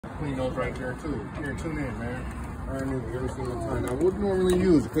clean those right there too. Here, tune in, man. Brand new every single time. Now, what do you normally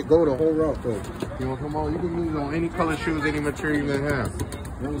use? You could go the whole route though. You know, come on, you can use it on any color shoes, any material you may have.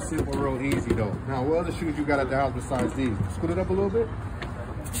 Real simple, real easy though. Now, what other shoes you got at the house besides these? Scoot it up a little bit.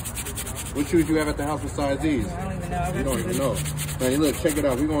 What shoes you have at the house besides these? I don't even know. You don't even know. Now, look, check it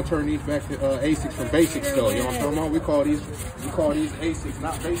out. We're gonna turn these back to ASSICS from basics though. You know what I'm talking about? We call these ASSICS,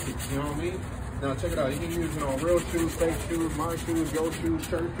 not basics. You know what I mean? Now check it out. You can use it on real shoes, fake shoes, my shoes, your shoes,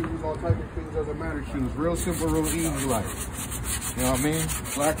 shirt shoes, all type of shoes. Doesn't matter shoes. Real simple, real easy life. You know what I mean?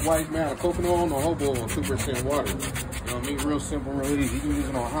 Black, white, matter, coconut oil, no hobo oil, 2% water. You know what I mean? Real simple, real easy. You can use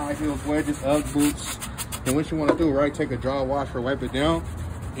it on high heels, wedges, Ugg boots. And what you want to do, right? Take a dry wash or wipe it down.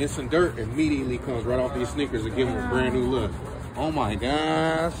 Instant dirt immediately comes right off these sneakers and give them a brand new look. Oh my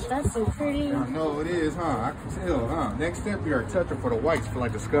gosh. That's so pretty. I know it is, huh? I can tell, huh? Next step, you're a toucher for the whites, for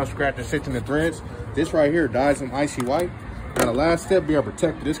like the scuff, scratch, and stitching the threads. This right here dyes them icy white. Now the last step, be a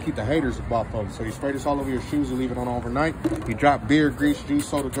protector. This keep the haters off of them. So you spray this all over your shoes and leave it on overnight. You drop beer, grease, juice,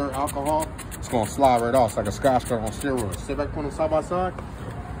 soda, dirt, alcohol. It's gonna slide right off. It's like a Scotch guard on steroids. Sit back, put them side by side.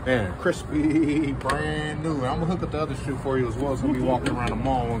 Man, crispy, brand new. I'm gonna hook up the other shoe for you as well, so we walking around the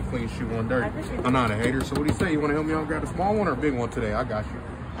mall, one clean shoe, one dirty. I'm not a hater, so what do you say? You wanna help me out grab the small one or a big one today? I got you.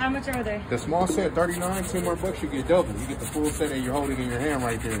 How much are they? The small set, 39, 10 more bucks, you get double. You get the full set and you're holding in your hand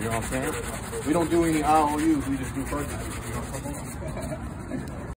right there, you know what I'm saying? We don't do any IOUs, we just do purchases, you know what I'm saying?